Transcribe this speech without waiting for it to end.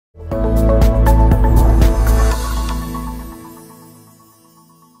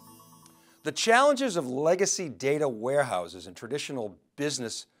The challenges of legacy data warehouses and traditional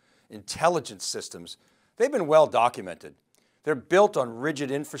business intelligence systems, they've been well documented. They're built on rigid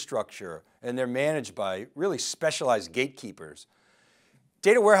infrastructure and they're managed by really specialized gatekeepers.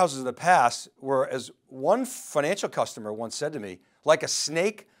 Data warehouses in the past were, as one financial customer once said to me, like a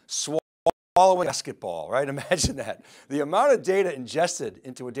snake swallowing a basketball, right? Imagine that. The amount of data ingested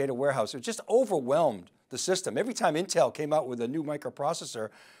into a data warehouse, it just overwhelmed the system. Every time Intel came out with a new microprocessor,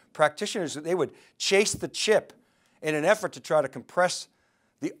 practitioners, they would chase the chip in an effort to try to compress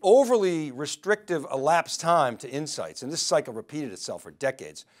the overly restrictive elapsed time to insights. And this cycle repeated itself for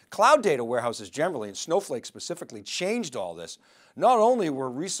decades. Cloud data warehouses generally, and Snowflake specifically, changed all this. Not only were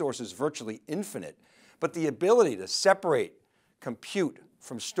resources virtually infinite, but the ability to separate compute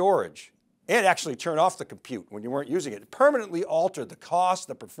from storage and actually turn off the compute when you weren't using it permanently altered the cost,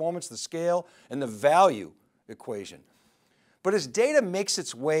 the performance, the scale, and the value equation. But as data makes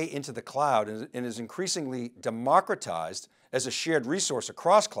its way into the cloud and is increasingly democratized as a shared resource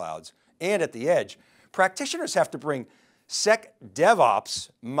across clouds and at the edge, practitioners have to bring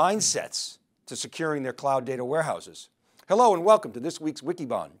SecDevOps mindsets to securing their cloud data warehouses. Hello and welcome to this week's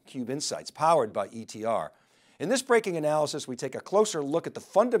Wikibon CUBE Insights powered by ETR. In this breaking analysis, we take a closer look at the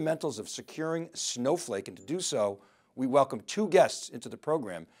fundamentals of securing Snowflake, and to do so, we welcome two guests into the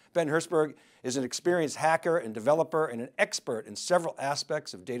program. Ben Herzberg is an experienced hacker and developer and an expert in several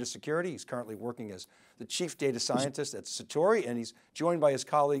aspects of data security. He's currently working as the chief data scientist at Satori, and he's joined by his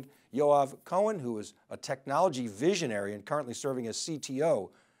colleague, Yoav Cohen, who is a technology visionary and currently serving as CTO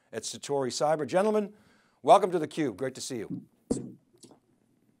at Satori Cyber. Gentlemen, welcome to theCUBE, great to see you.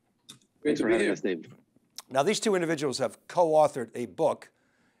 Great to be here, Steve. Now these two individuals have co-authored a book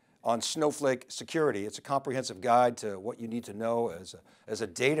on Snowflake security. It's a comprehensive guide to what you need to know as a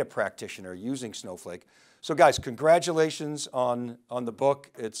data practitioner using Snowflake. So guys, congratulations on the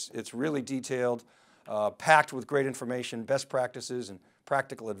book. It's really detailed, packed with great information, best practices and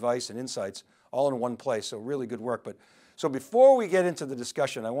practical advice and insights all in one place, so really good work. So before we get into the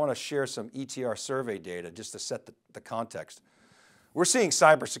discussion, I want to share some ETR survey data just to set the context. We're seeing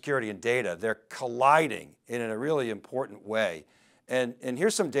cybersecurity and data, they're colliding in a really important way. And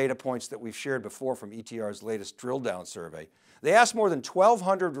here's some data points that we've shared before from ETR's latest drill down survey. They asked more than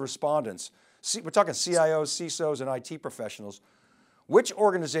 1,200 respondents, we're talking CIOs, CISOs, and IT professionals, which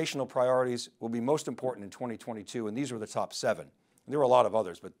organizational priorities will be most important in 2022, and these were the top 7. There were a lot of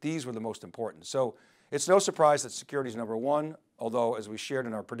others, but these were the most important. So it's no surprise that security is number 1, although as we shared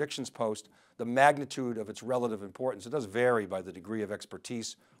in our predictions post, the magnitude of its relative importance, it does vary by the degree of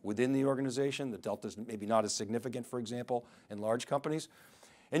expertise within the organization. The delta is maybe not as significant, for example, in large companies.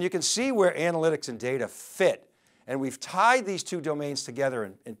 And you can see where analytics and data fit. And we've tied these two domains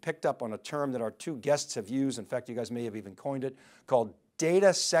together and picked up on a term that our two guests have used. In fact, you guys may have even coined it, called data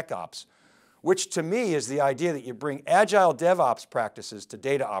SecOps, which to me is the idea that you bring agile DevOps practices to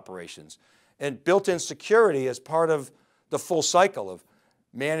data operations and built-in security as part of the full cycle of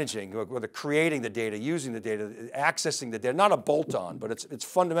managing, whether creating the data, using the data, accessing the data, not a bolt-on, but it's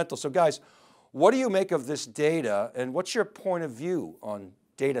fundamental. So guys, what do you make of this data and what's your point of view on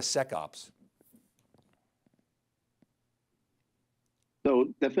data SecOps?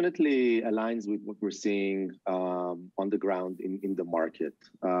 So definitely aligns with what we're seeing on the ground in the market.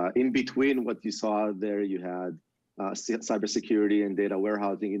 In between what you saw there, you had cybersecurity and data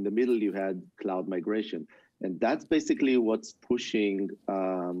warehousing. In the middle, you had cloud migration. And that's basically what's pushing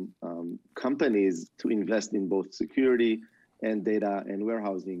companies to invest in both security and data and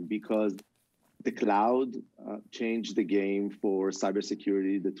warehousing, because the cloud changed the game for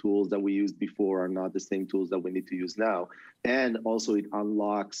cybersecurity. The tools that we used before are not the same tools that we need to use now. And also it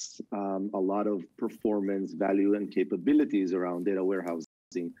unlocks a lot of performance, value, and capabilities around data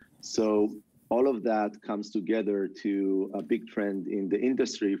warehousing. So all of that comes together to a big trend in the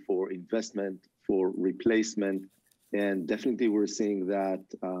industry for investment, for replacement, and definitely we're seeing that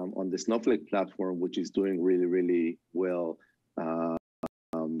on the Snowflake platform, which is doing really, really well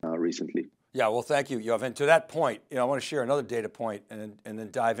recently. Yeah, well, thank you, Yoav. And to that point, I want to share another data point and then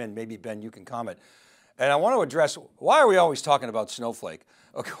dive in. Maybe Ben, you can comment. And I want to address, why are we always talking about Snowflake?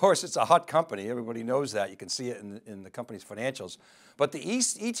 Of course, it's a hot company. Everybody knows that. You can see it in the company's financials. But the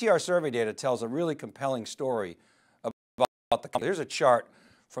ETR survey data tells a really compelling story about the company. Here's a chart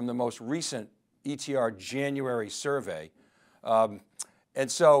from the most recent ETR January survey. And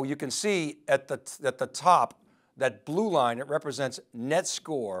so you can see at the top, that blue line, it represents net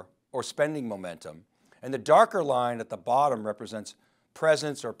score or spending momentum. And the darker line at the bottom represents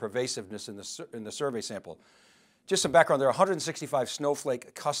presence or pervasiveness in the survey sample. Just some background, there are 165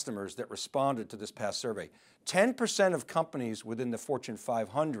 Snowflake customers that responded to this past survey. 10% of companies within the Fortune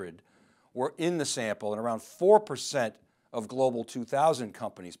 500 were in the sample, and around 4% of global 2,000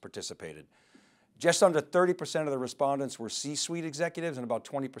 companies participated. Just under 30% of the respondents were C-suite executives, and about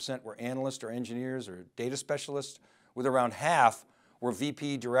 20% were analysts or engineers or data specialists, with around half were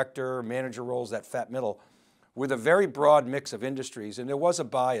VP, director, manager roles, that fat middle, with a very broad mix of industries, and there was a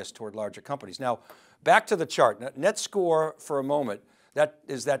bias toward larger companies. Now, back to the chart, net score for a moment, that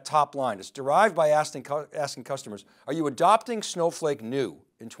is that top line. It's derived by asking customers, are you adopting Snowflake new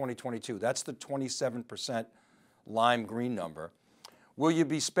in 2022? That's the 27% lime green number. Will you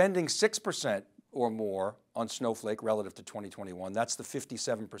be spending 6% or more on Snowflake relative to 2021? That's the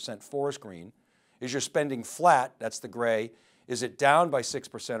 57% forest green. Is your spending flat? That's the gray. Is it down by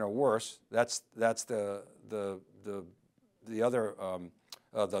 6% or worse? That's the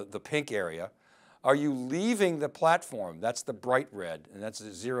pink area. Are you leaving the platform? That's the bright red, and that's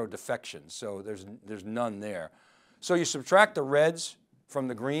a zero defection. So there's none there. So you subtract the reds from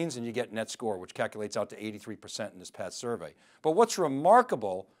the greens and you get net score, which calculates out to 83% in this past survey. But what's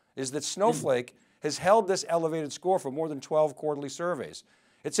remarkable is that Snowflake has held this elevated score for more than 12 quarterly surveys.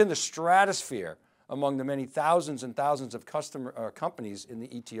 It's in the stratosphere among the many thousands and thousands of companies in the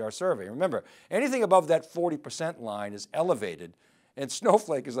ETR survey. Remember, anything above that 40% line is elevated, and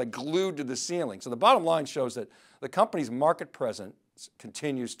Snowflake is like glued to the ceiling. So the bottom line shows that the company's market presence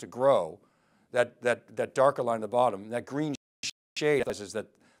continues to grow. That darker line at the bottom, that green shade is that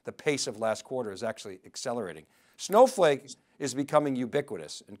the pace of last quarter is actually accelerating. Snowflake is becoming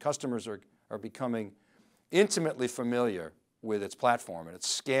ubiquitous, and customers are becoming intimately familiar with its platform, and it's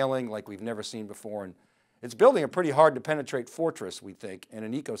scaling like we've never seen before, and it's building a pretty hard to penetrate fortress, we think, in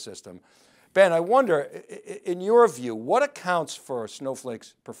an ecosystem. Ben, I wonder, in your view, what accounts for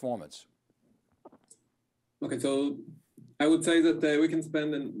Snowflake's performance? Okay, so I would say that we can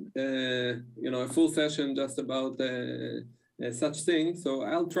spend a full session just about such things. So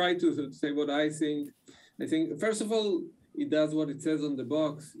I'll try to say what I think. I think, first of all, it does what it says on the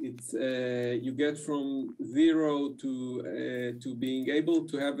box. It's you get from zero to being able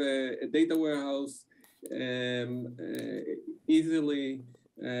to have a data warehouse easily.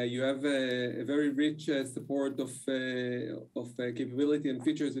 You have a very rich support of capability and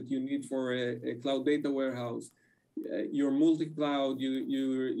features that you need for a cloud data warehouse. You're multi-cloud.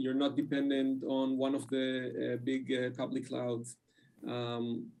 You're not dependent on one of the big public clouds.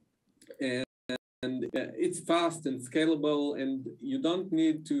 And it's fast and scalable, and you don't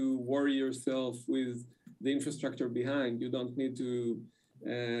need to worry yourself with the infrastructure behind. You don't need to,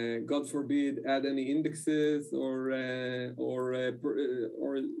 God forbid, add any indexes or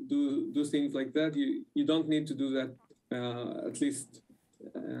do things like that. You don't need to do that, at least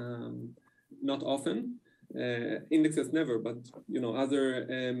not often. Indexes never, but other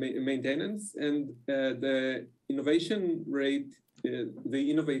maintenance, and the innovation rate. They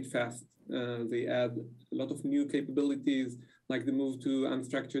innovate fast. They add a lot of new capabilities, like the move to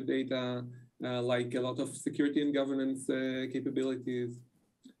unstructured data, like a lot of security and governance capabilities,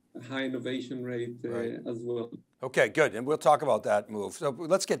 a high innovation rate as well. Okay, good, and we'll talk about that move. So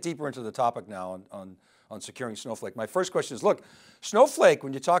let's get deeper into the topic now on securing Snowflake. My first question is, look, Snowflake,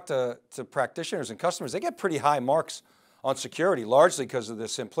 when you talk to practitioners and customers, they get pretty high marks on security, largely because of the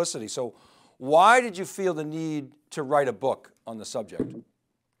simplicity. So why did you feel the need to write a book on the subject?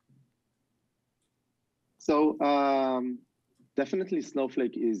 So definitely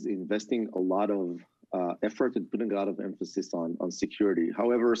Snowflake is investing a lot of effort and putting a lot of emphasis on security.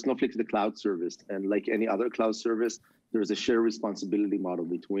 However, Snowflake is a cloud service, and like any other cloud service, there's a shared responsibility model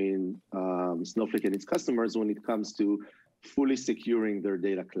between Snowflake and its customers when it comes to fully securing their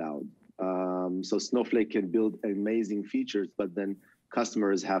data cloud. So Snowflake can build amazing features, but then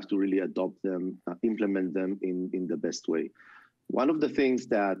customers have to really adopt them, implement them in the best way. One of the things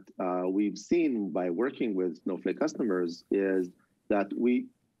that we've seen by working with Snowflake customers is that we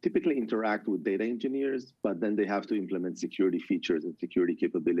typically interact with data engineers, but then they have to implement security features and security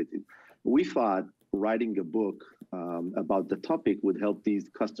capabilities. We thought writing a book about the topic would help these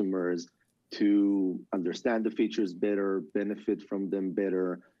customers to understand the features better, benefit from them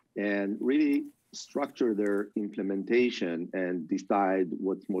better, and really structure their implementation and decide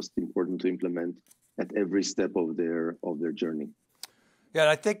what's most important to implement at every step of their journey. Yeah, and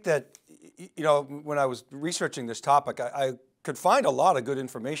I think that, when I was researching this topic, I could find a lot of good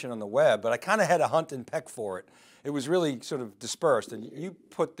information on the web, but I kind of had to hunt and peck for it. It was really sort of dispersed, and you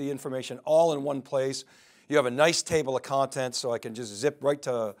put the information all in one place. You have a nice table of contents, so I can just zip right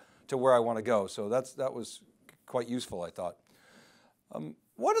to where I want to go. So that was quite useful, I thought.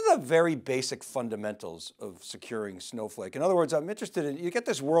 what are the very basic fundamentals of securing Snowflake? In other words, I'm interested in, you get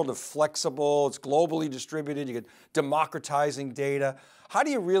this world of flexible, it's globally distributed, you get democratizing data. How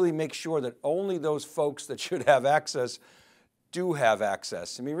do you really make sure that only those folks that should have access do have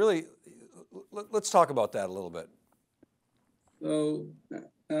access? I mean, really, let's talk about that a little bit. So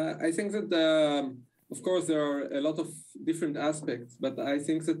I think that, of course, there are a lot of different aspects, but I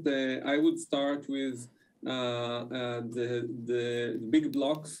think that I would start with the big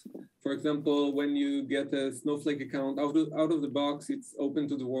blocks. For example, when you get a Snowflake account out of the box, it's open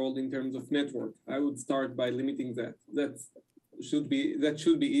to the world in terms of network. I would start by limiting that. That should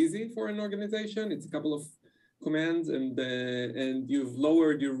be easy for an organization. It's a couple of commands, and you've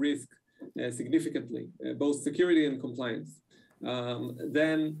lowered your risk significantly, both security and compliance.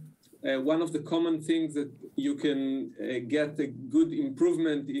 Then one of the common things that you can get a good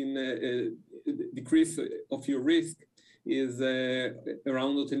improvement in decrease of your risk is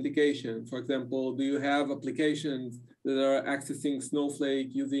around authentication. For example, do you have applications that are accessing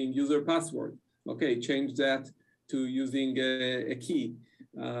Snowflake using user password? Okay, change that to using a key.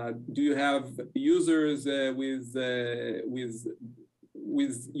 Do you have users with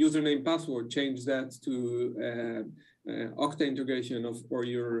username password? Change that to Okta integration or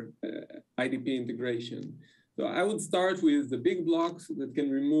your IDP integration. So I would start with the big blocks that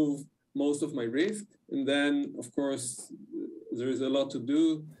can remove most of my risk, and then of course there is a lot to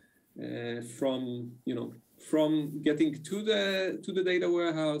do from getting to the data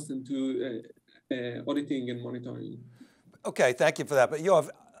warehouse and to auditing and monitoring. Okay, thank you for that. But Yoav,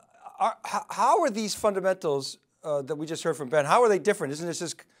 how are these fundamentals that we just heard from Ben, how are they different? Isn't this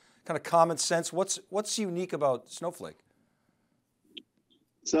just kind of common sense? What's unique about Snowflake?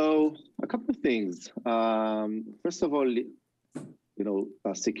 So a couple of things. First of all,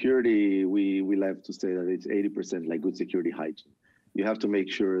 security, we love to say that it's 80% like good security hygiene. You have to make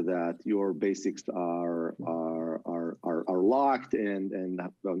sure that your basics are locked and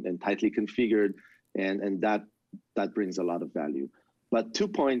tightly configured, and that brings a lot of value. But 2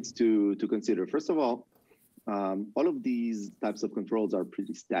 points to consider. First of all of these types of controls are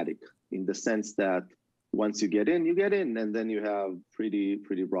pretty static in the sense that once you get in, and then you have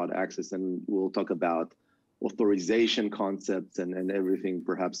pretty broad access. And we'll talk about authorization concepts and everything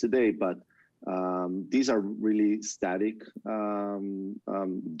perhaps today, but these are really static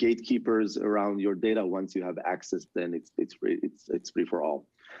gatekeepers around your data. Once you have access, then it's free for all.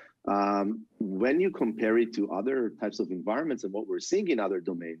 When you compare it to other types of environments and what we're seeing in other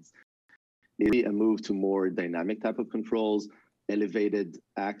domains, maybe a move to more dynamic type of controls, elevated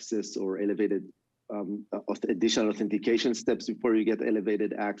access or elevated additional authentication steps before you get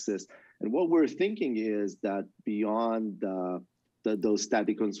elevated access. And what we're thinking is that beyond those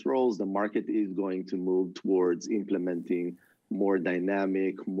static controls, the market is going to move towards implementing more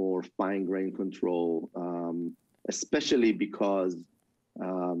dynamic, more fine-grained control, especially because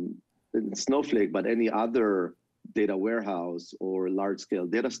Snowflake, but any other data warehouse or large-scale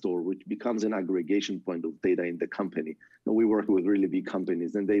data store, which becomes an aggregation point of data in the company. And we work with really big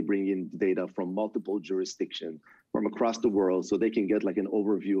companies, and they bring in data from multiple jurisdictions from across the world, so they can get like an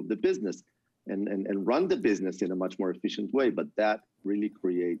overview of the business and run the business in a much more efficient way. But that really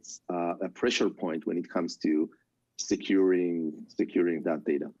creates a pressure point when it comes to securing that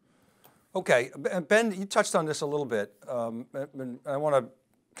data. Okay, Ben, you touched on this a little bit, and I want to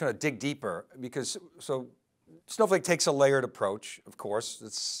kind of dig deeper because Snowflake takes a layered approach, of course,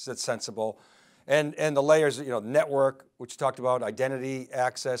 it's sensible. And the layers, network, which you talked about, identity,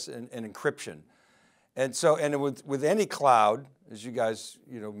 access, and encryption. And so, with any cloud, as you guys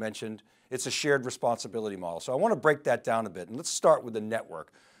mentioned, it's a shared responsibility model. So I want to break that down a bit, and let's start with the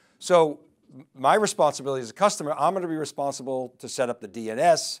network. So my responsibility as a customer, I'm going to be responsible to set up the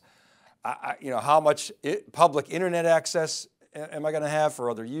DNS. How much public internet access am I going to have for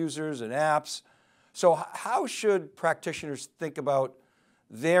other users and apps? So how should practitioners think about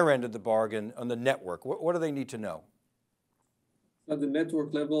their end of the bargain on the network? What do they need to know? At the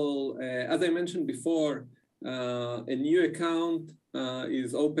network level, as I mentioned before, a new account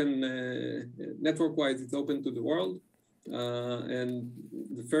is open, network-wise, it's open to the world. And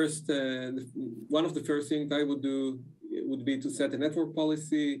one of the first things I would do would be to set a network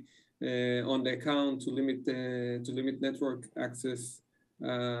policy on the account to limit network access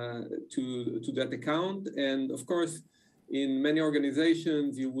to that account. And of course, in many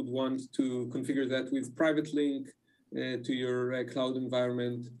organizations, you would want to configure that with private link to your cloud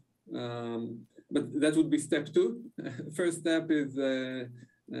environment. But that would be step 2. First step is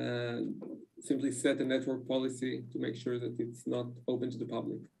simply set a network policy to make sure that it's not open to the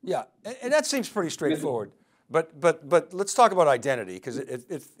public. Yeah, and that seems pretty straightforward. But let's talk about identity, because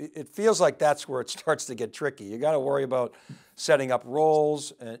it feels like that's where it starts to get tricky. You got to worry about setting up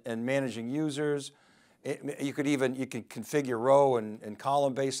roles and managing users. You can configure row and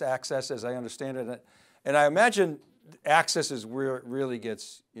column-based access, as I understand it. And I imagine access is where it really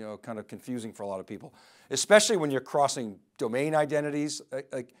gets, kind of confusing for a lot of people, especially when you're crossing domain identities.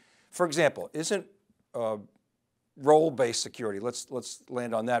 Like, for example, isn't role-based security, let's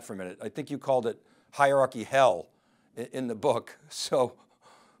land on that for a minute. I think you called it hierarchy hell in the book. So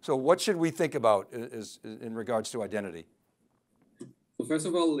what should we think about in regards to identity? So first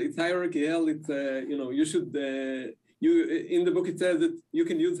of all, it's hierarchy hell. It's you should in the book it says that you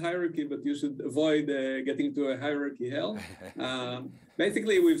can use hierarchy, but you should avoid getting to a hierarchy hell.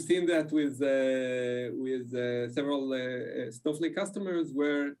 Basically, we've seen that with several Snowflake customers,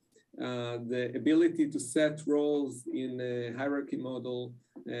 where the ability to set roles in a hierarchy model,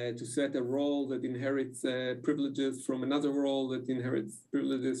 to set a role that inherits privileges from another role that inherits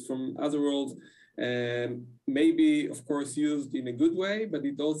privileges from other roles, may be, of course, used in a good way, but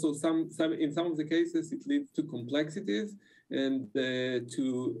it also in some of the cases it leads to complexities and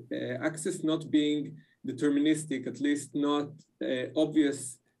to access not being deterministic, at least not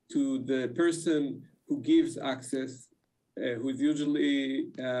obvious to the person who gives access, who is usually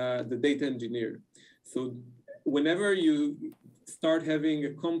the data engineer. So whenever you start having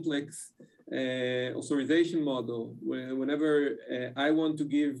a complex authorization model, whenever I want to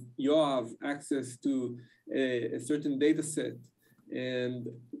give Yoav access to a certain data set, and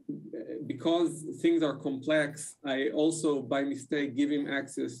because things are complex, I also by mistake give him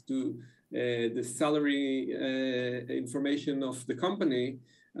access to the salary information of the company,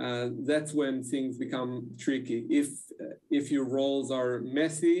 that's when things become tricky. If your roles are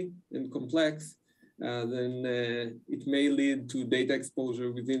messy and complex, then it may lead to data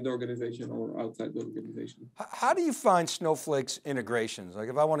exposure within the organization or outside the organization. How do you find Snowflake's integrations? Like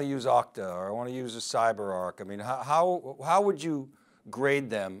if I want to use Okta or I want to use a CyberArk, I mean, how would you grade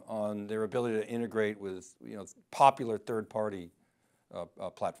them on their ability to integrate with popular third-party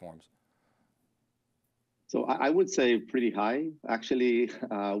platforms? So I would say pretty high. Actually,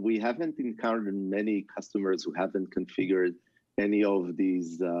 we haven't encountered many customers who haven't configured any of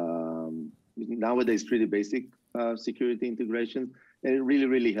these nowadays pretty basic security integrations, and it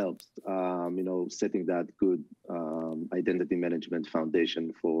really helps. Setting that good identity management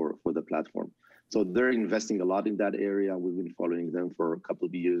foundation for the platform. So they're investing a lot in that area. We've been following them for a couple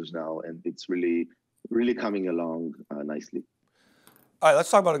of years now, and it's really coming along nicely. All right,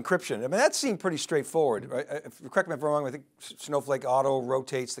 let's talk about encryption. I mean, that seemed pretty straightforward, right? Correct me if I'm wrong, I think Snowflake auto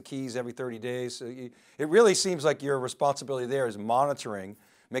rotates the keys every 30 days. So it really seems like your responsibility there is monitoring,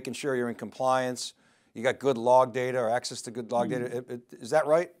 making sure you're in compliance, you got good log data or access to good log data. Is that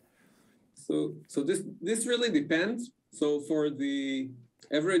right? So this really depends. So for the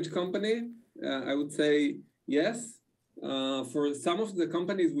average company, I would say yes. For some of the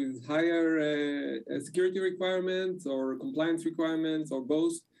companies with higher security requirements or compliance requirements or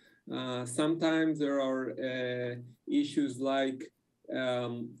both, sometimes there are issues like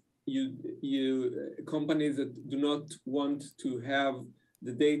companies that do not want to have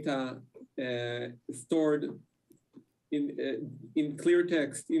the data stored in clear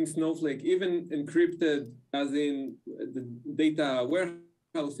text in Snowflake, even encrypted, as in the data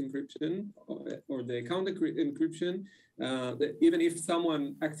warehouse encryption or the account encryption. Even if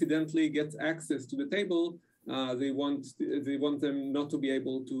someone accidentally gets access to the table, they want them not to be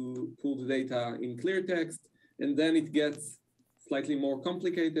able to pull the data in clear text, and then it gets slightly more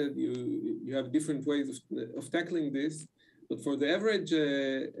complicated. You have different ways of tackling this. But for the average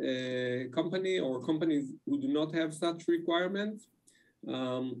company or companies who do not have such requirements,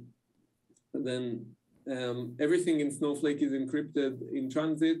 then everything in Snowflake is encrypted in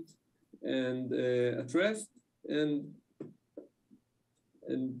transit and at rest. And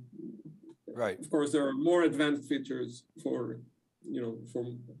right. Of course, there are more advanced features for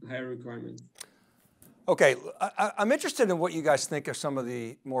higher requirements. Okay, I'm interested in what you guys think are some of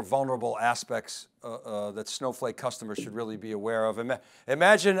the more vulnerable aspects that Snowflake customers should really be aware of.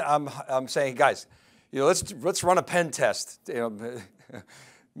 Imagine I'm saying, guys, let's run a pen test.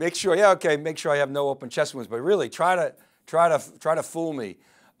 Make sure, make sure I have no open chest wounds, but really try to fool me.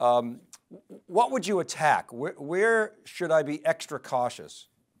 What would you attack? Where should I be extra cautious?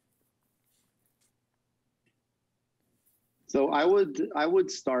 So I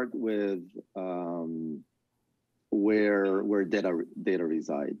would start with where data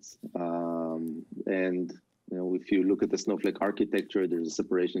resides, and if you look at the Snowflake architecture, there's a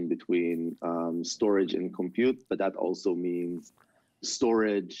separation between storage and compute, but that also means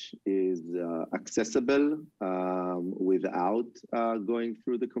storage is accessible without going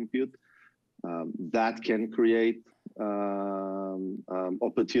through the compute. That can create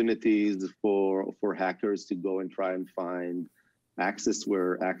opportunities for hackers to go and try and find access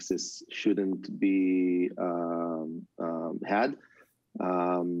where access shouldn't be had.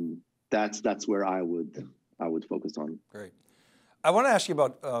 That's where I would focus on. Great. I want to ask you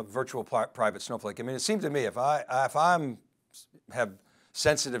about virtual private Snowflake. I mean, it seems to me if I'm have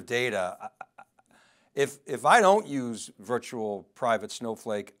sensitive data, if I don't use virtual private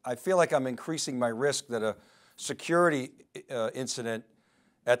Snowflake, I feel like I'm increasing my risk that a security incident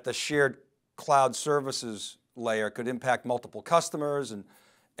at the shared cloud services layer could impact multiple customers. And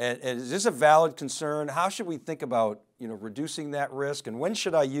is this a valid concern? How should we think about reducing that risk? And when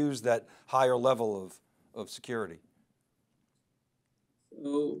should I use that higher level of security?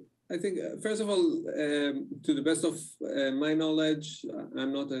 So I think, first of all, to the best of my knowledge,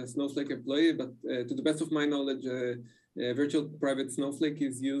 I'm not a Snowflake employee, but to the best of my knowledge, virtual private Snowflake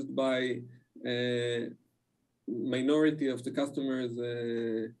is used by a minority of the customers,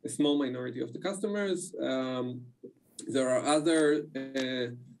 a small minority of the customers. There are other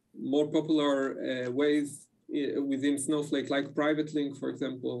more popular ways within Snowflake, like private link, for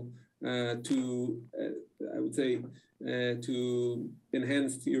example, to, I would say, to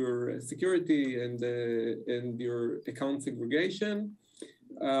enhance your security and your account segregation.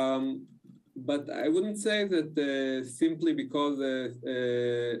 But I wouldn't say that simply because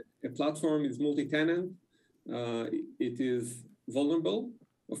a platform is multi-tenant, it is vulnerable.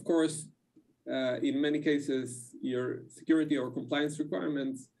 Of course, in many cases, your security or compliance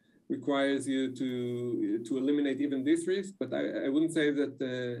requirements requires you to eliminate even this risk, but I wouldn't say that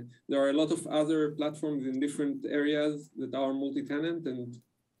there are a lot of other platforms in different areas that are multi-tenant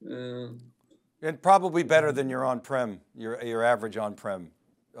and probably better than your on-prem, your average on-prem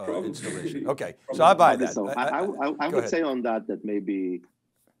installation. Okay, so I buy that. So I would say on that maybe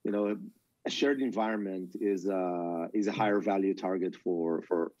a shared environment is a higher value target for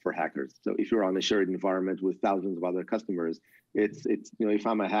hackers. So if you're on a shared environment with thousands of other customers, it's if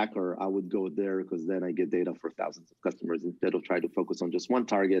I'm a hacker, I would go there because then I get data for thousands of customers instead of trying to focus on just one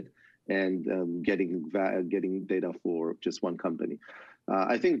target and getting data for just one company.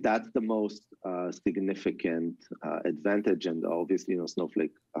 I think that's the most significant advantage, and obviously,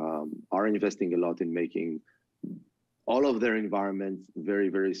 Snowflake are investing a lot in making all of their environments very,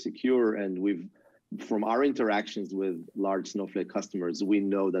 very secure. And from our interactions with large Snowflake customers, we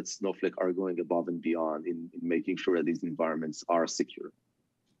know that Snowflake are going above and beyond in making sure that these environments are secure.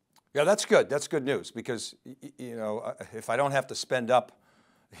 Yeah, that's good. That's good news because, if I don't have to spend up,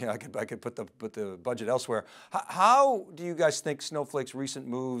 I could put the budget elsewhere. How do you guys think Snowflake's recent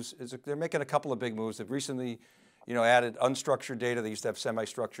moves, they're making a couple of big moves. They've recently, added unstructured data. They used to have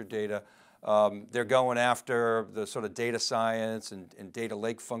semi-structured data. They're going after the sort of data science and data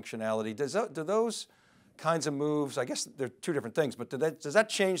lake functionality. Do those kinds of moves, I guess they're two different things, but does that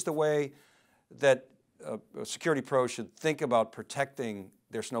change the way that security pros should think about protecting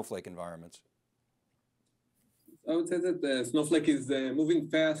their Snowflake environments? I would say that Snowflake is moving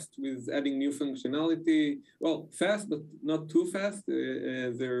fast with adding new functionality. Well, fast, but not too fast.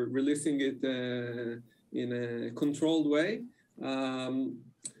 They're releasing it in a controlled way.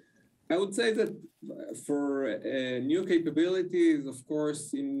 I would say that for new capabilities, of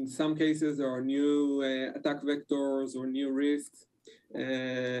course, in some cases there are new attack vectors or new risks,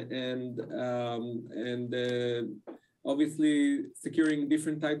 and obviously securing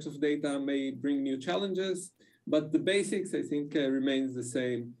different types of data may bring new challenges. But the basics, I think, remains the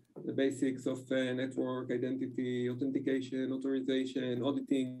same. The basics of network identity, authentication, authorization,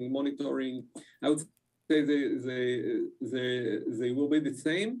 auditing, monitoring. I would say they will be the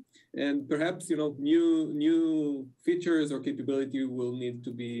same. And perhaps new features or capability will need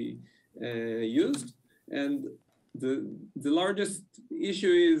to be used. And the largest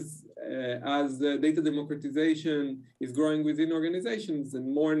issue is as data democratization is growing within organizations,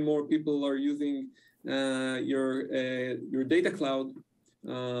 and more people are using your data cloud,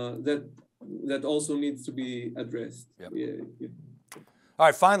 that also needs to be addressed. Yep. Yeah. All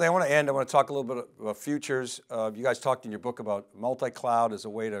right, finally, I want to talk a little bit about futures. You guys talked in your book about multi-cloud as a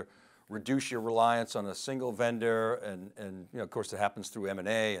way to reduce your reliance on a single vendor, and of course it happens through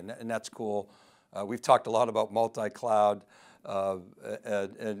M&A, and that's cool. We've talked a lot about multi-cloud,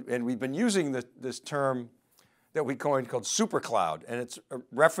 and we've been using this term that we coined called super cloud, and it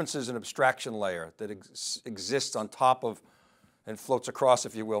references an abstraction layer that exists on top of and floats across,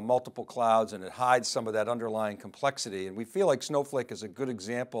 if you will, multiple clouds, and it hides some of that underlying complexity. And we feel like Snowflake is a good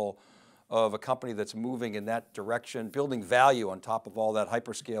example of a company that's moving in that direction, building value on top of all that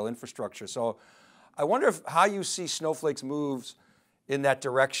hyperscale infrastructure. So I wonder how you see Snowflake's moves in that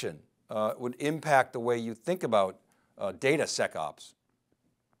direction would impact the way you think about data SecOps.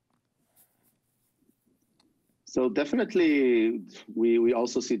 So definitely, we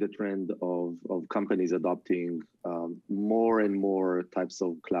also see the trend of companies adopting more and more types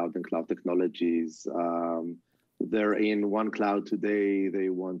of cloud and cloud technologies. They're in one cloud today, they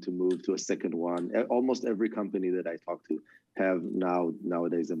want to move to a second one. Almost every company that I talk to have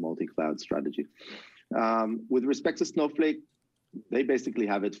nowadays a multi-cloud strategy. With respect to Snowflake, they basically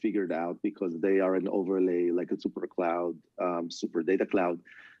have it figured out because they are an overlay, like a super cloud, super data cloud.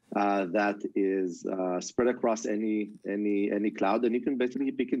 That is spread across any cloud, and you can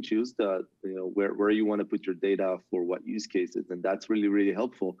basically pick and choose where you want to put your data for what use cases, and that's really, really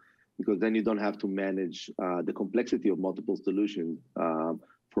helpful because then you don't have to manage the complexity of multiple solutions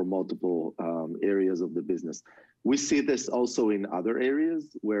for multiple areas of the business. We see this also in other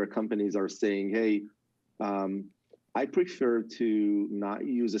areas where companies are saying, hey, I prefer to not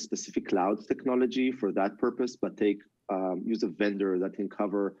use a specific cloud technology for that purpose, but use a vendor that can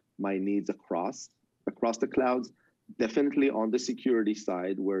cover my needs across the clouds. Definitely on the security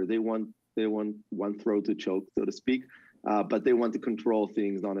side, where they want one throat to choke, so to speak, but they want to control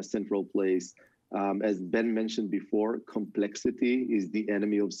things on a central place. As Ben mentioned before, complexity is the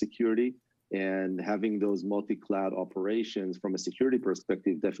enemy of security, and having those multi-cloud operations from a security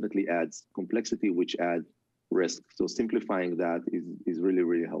perspective definitely adds complexity, which adds risk. So simplifying that is really,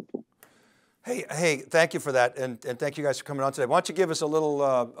 really helpful. Hey, thank you for that, and thank you guys for coming on today. Why don't you give us a little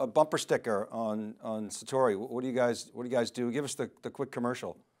a bumper sticker on Satori? What do you guys do? Give us the quick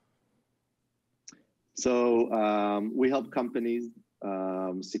commercial. So we help companies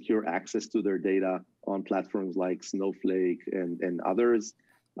secure access to their data on platforms like Snowflake and others.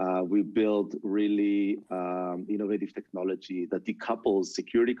 We build really innovative technology that decouples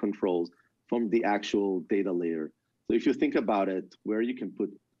security controls from the actual data layer. So if you think about it, where you can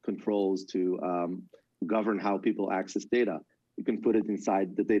put controls to govern how people access data, you can put it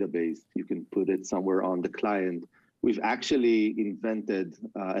inside the database. You can put it somewhere on the client. We've actually invented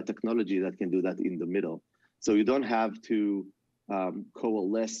a technology that can do that in the middle. So you don't have to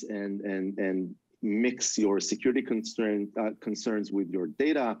coalesce and mix your security concerns with your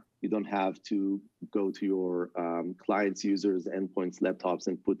data. You don't have to go to your clients, users, endpoints, laptops,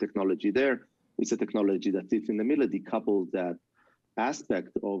 and put technology there. It's a technology that sits in the middle, decouples that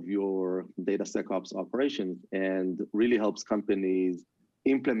aspect of your data SecOps operations and really helps companies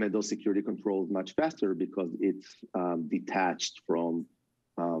implement those security controls much faster because it's detached from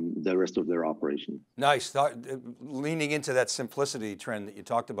the rest of their operation. Nice, leaning into that simplicity trend that you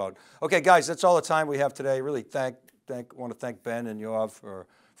talked about. Okay, guys, that's all the time we have today. Really want to thank Ben and Yoav for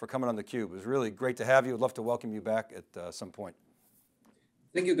coming on theCUBE. It was really great to have you. I'd love to welcome you back at some point.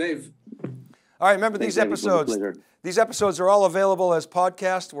 Thank you, Dave. All right, remember these episodes are all available as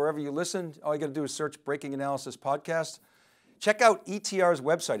podcasts wherever you listen. All you got to do is search Breaking Analysis Podcast. Check out ETR's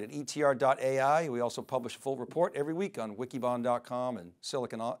website at etr.ai. We also publish a full report every week on wikibon.com and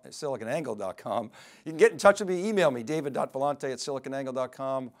SiliconANGLE.com. You can get in touch with me, email me,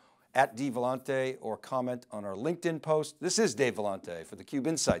 david.vellante@SiliconANGLE.com, @dvellante, or comment on our LinkedIn post. This is Dave Vellante for theCUBE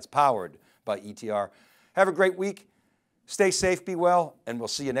Insights, powered by ETR. Have a great week. Stay safe, be well, and we'll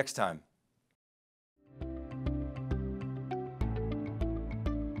see you next time.